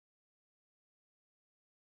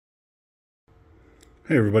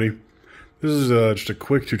Hey everybody, this is just a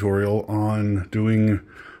quick tutorial on doing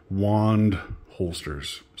wand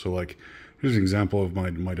holsters. So like, here's an example of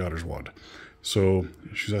my daughter's wand. So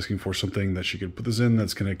she's asking for something that she could put this in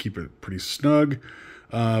that's going to keep it pretty snug,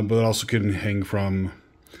 but it also can hang from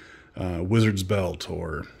wizard's belt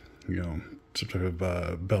or, some type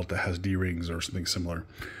of belt that has D-rings or something similar.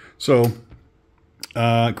 So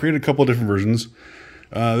created a couple of different versions.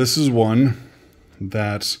 This is one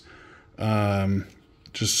that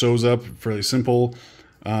just sews up, fairly simple.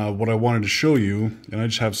 What I wanted to show you, and I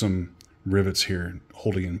just have some rivets here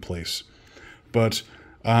holding it in place, but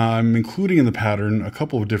I'm including in the pattern a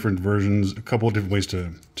couple of different versions, a couple of different ways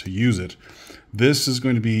to use it. This is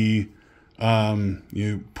going to be,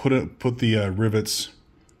 you put the rivets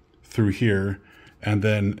through here, and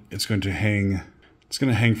then it's going to hang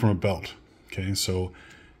from a belt. Okay, so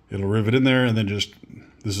it'll rivet in there, and then just,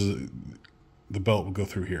 the belt will go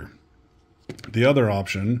through here. The other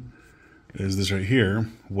option is this right here,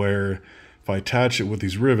 where if I attach it with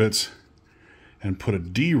these rivets and put a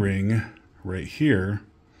D-ring right here,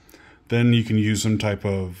 then you can use some type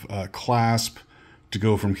of clasp to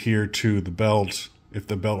go from here to the belt if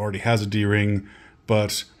the belt already has a D-ring.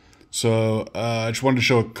 But so I just wanted to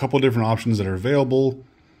show a couple different options that are available: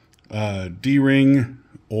 D-ring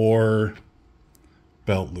or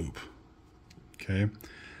belt loop. Okay,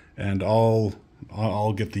 and I'll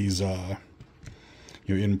get these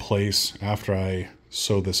in place after I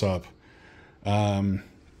sew this up. And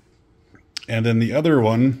then the other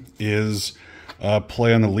one is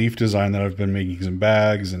play on the leaf design that I've been making some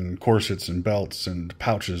bags and corsets and belts and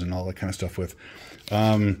pouches and all that kind of stuff with.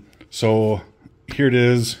 So here it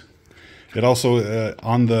is. It also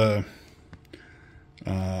on the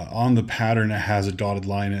pattern, it has a dotted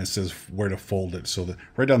line and it says where to fold it. So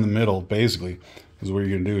right down the middle basically is what you're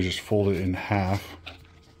gonna do, is just fold it in half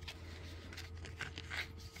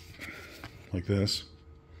like this.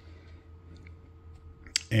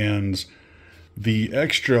 And the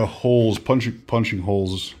extra holes, punching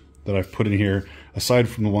holes that I've put in here, aside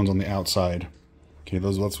from the ones on the outside, okay,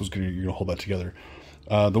 that's what's you're gonna hold that together.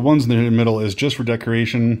 The ones in the middle is just for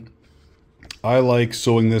decoration. I like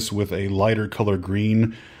sewing this with a lighter color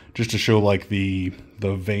green, just to show like the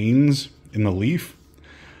veins in the leaf.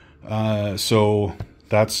 So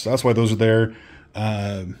that's why those are there.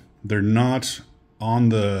 They're not on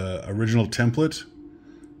the original template,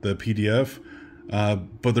 the PDF,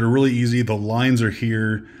 but they're really easy. The lines are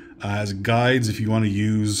here as guides if you want to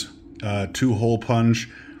use two-hole punch,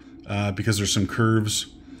 because there's some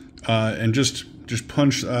curves, and just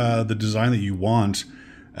punch the design that you want,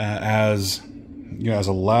 as as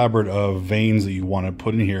elaborate of veins that you want to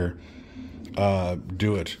put in here.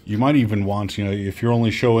 Do it. You might even want, if you're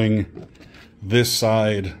only showing this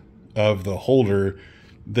side of the holder,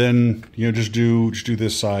 then just do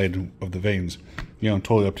this side of the veins.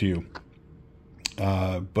 Totally up to you.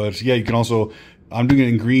 But yeah, you can also, I'm doing it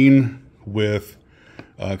in green with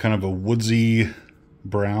kind of a woodsy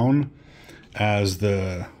brown as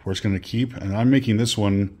where it's going to keep, and I'm making this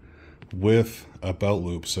one with a belt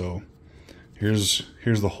loop. So here's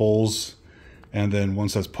the holes, and then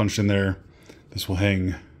once that's punched in there, this will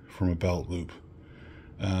hang from a belt loop,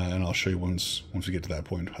 and I'll show you once we get to that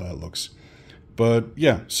point how that looks. But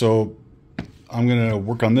yeah, so I'm gonna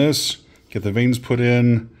work on this, get the veins put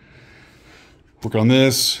in, work on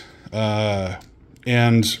this,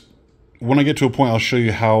 and when I get to a point, I'll show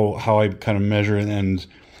you how I kind of measure and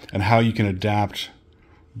how you can adapt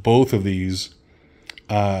both of these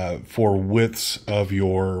for widths of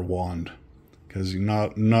your wand, because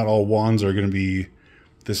not all wands are going to be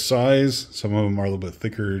this size. Some of them are a little bit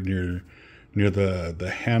thicker near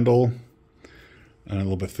the handle, and a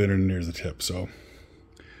little bit thinner near the tip. So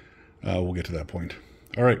we'll get to that point.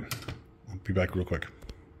 All right, I'll be back real quick.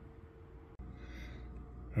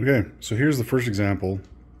 Okay, so here's the first example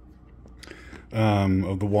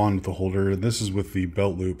of the wand with the holder. This is with the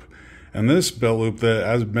belt loop, and this belt loop, that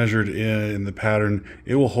as measured in the pattern,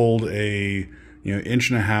 it will hold a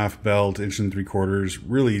 1.5-inch belt, 1 3/4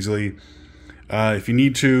 really easily. If you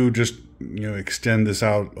need to just extend this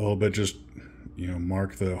out a little bit, just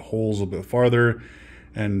mark the holes a little bit farther,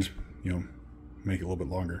 and make it a little bit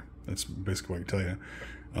longer. That's basically what I can tell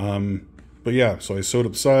you. But yeah, so I sewed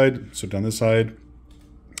up the side, sewed down this side.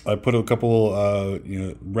 I put a couple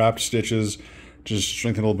wrapped stitches, just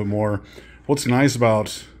strengthen a little bit more. What's nice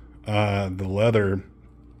about the leather,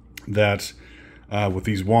 that with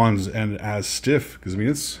these wands, and as stiff, because I mean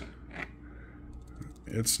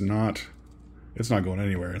it's not going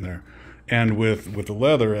anywhere in there. And with the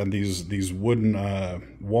leather and these wooden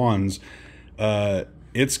wands,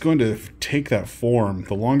 it's going to take that form.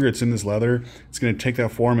 The longer it's in this leather, it's going to take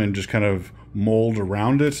that form and just kind of mold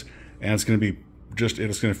around it, and it's going to be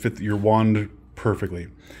it's going to fit your wand perfectly.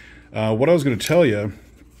 What I was going to tell you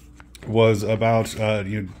was about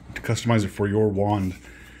to customize it for your wand.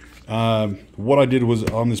 What I did was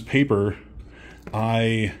on this paper,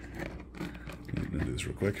 I'm gonna do this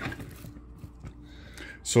real quick.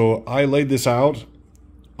 So I laid this out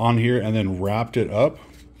on here and then wrapped it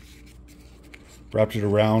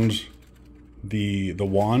around the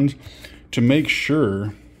wand to make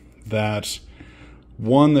sure that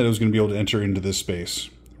one, that it was going to be able to enter into this space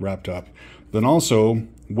wrapped up. Then also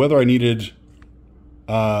whether I needed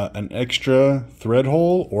an extra thread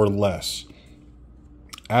hole or less.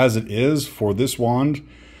 As it is for this wand,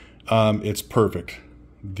 it's perfect.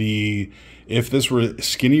 If this were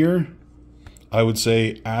skinnier, I would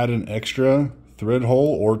say add an extra thread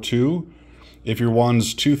hole or two. If your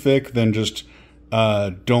wand's too thick, then just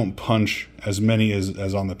don't punch as many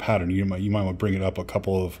as on the pattern. You might want to bring it up a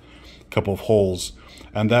couple of holes,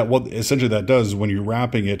 and what essentially that does is when you're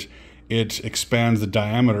wrapping it, it expands the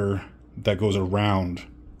diameter that goes around,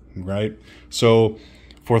 right? So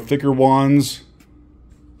for thicker wands,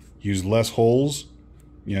 use less holes.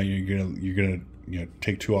 You're gonna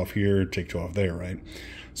take two off here, take two off there, right?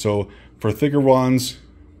 So for thicker wands,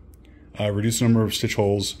 reduce the number of stitch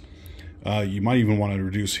holes. You might even want to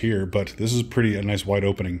reduce here, but this is a nice wide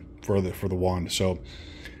opening for the wand. So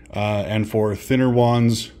and for thinner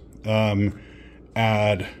wands,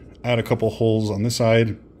 add a couple holes on this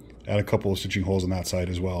side, add a couple of stitching holes on that side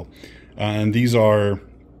as well. And these are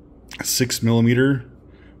 6mm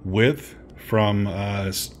width from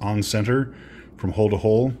on center, from hole to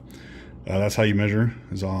hole. That's how you measure,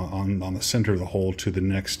 is on the center of the hole to the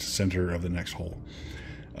next center of the next hole.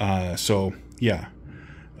 So yeah,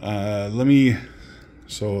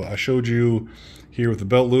 so I showed you here with the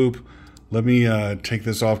belt loop. Let me take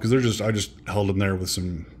this off, because I just held them there with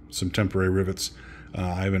some temporary rivets.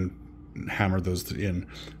 I haven't hammered those in,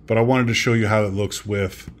 but I wanted to show you how it looks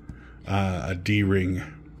with a D-ring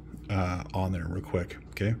on there real quick.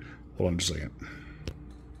 Okay, hold on just a second.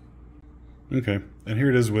 Okay, and here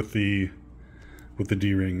it is with the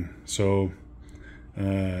D-ring. So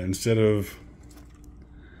instead of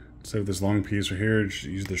this long piece right here, just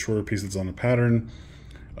use the shorter piece that's on the pattern.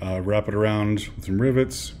 Wrap it around with some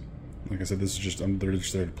rivets. Like I said, this is they're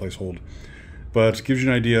just there to place hold, but it gives you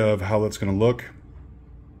an idea of how that's going to look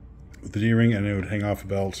with the D-ring, and it would hang off a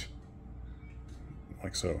belt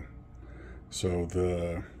like so. So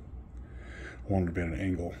I wanted to be at an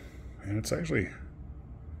angle, and it's actually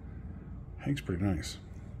hangs pretty nice.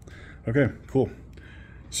 Okay, cool.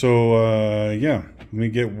 So yeah, let me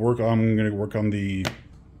I'm going to work on the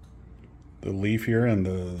leaf here and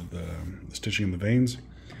the stitching in the veins,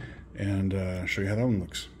 and show you how that one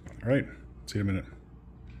looks. All right, see you in a minute.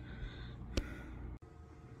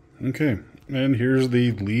 Okay, and here's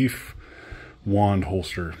the leaf wand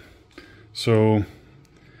holster. So,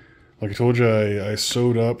 like I told you, I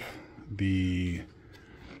sewed up the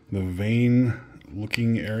vein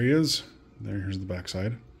looking areas. Here's the back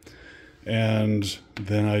side. And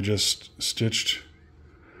then I just stitched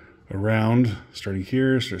around, starting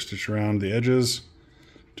here, stitch around the edges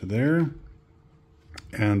to there,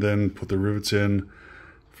 and then put the rivets in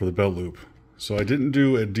for the belt loop. So I didn't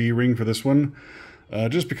do a D-ring for this one,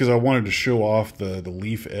 just because I wanted to show off the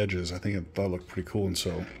leaf edges. I think it thought it looked pretty cool, and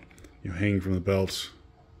so hanging from the belt,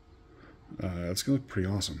 it's gonna look pretty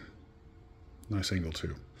awesome. Nice angle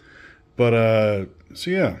too. But so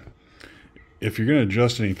yeah, if you're gonna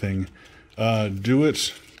adjust anything, do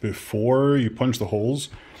it before you punch the holes.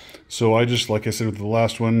 So I just, like I said with the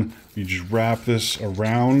last one, you just wrap this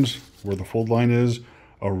around where the fold line is,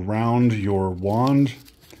 around your wand,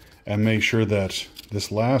 and make sure that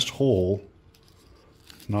this last hole,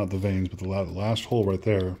 not the veins, but the last hole right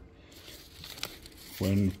there,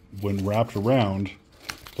 when wrapped around,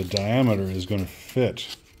 the diameter is going to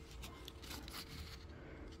fit,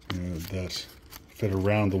 that fit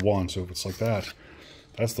around the wand. So if it's like that,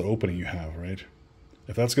 that's the opening you have, right?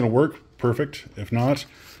 If that's going to work, perfect. If not,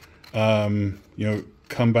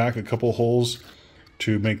 come back a couple holes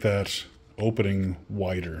to make that opening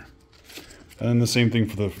wider. And the same thing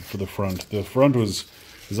for the front. The front is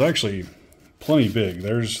actually plenty big.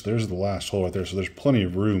 There's the last hole right there, so there's plenty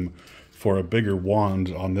of room for a bigger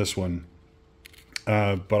wand on this one.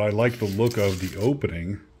 But I like the look of the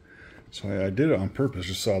opening, so I did it on purpose,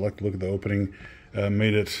 just so I like the look of the opening.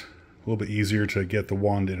 Made it a little bit easier to get the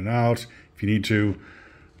wand in and out if you need to.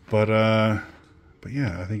 But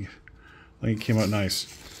yeah, I think it came out nice.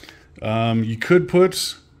 You could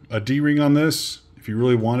put a D-ring on this if you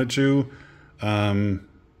really wanted to.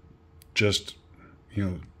 Just, you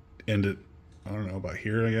know, end it, I don't know, about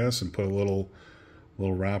here, I guess, and put a little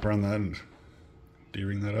wrap around that and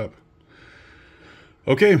D-ring that up.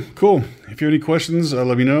 Okay, cool. If you have any questions,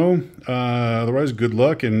 let me know. Otherwise, good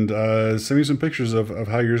luck, and send me some pictures of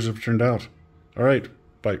how yours have turned out. All right,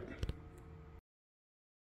 bye.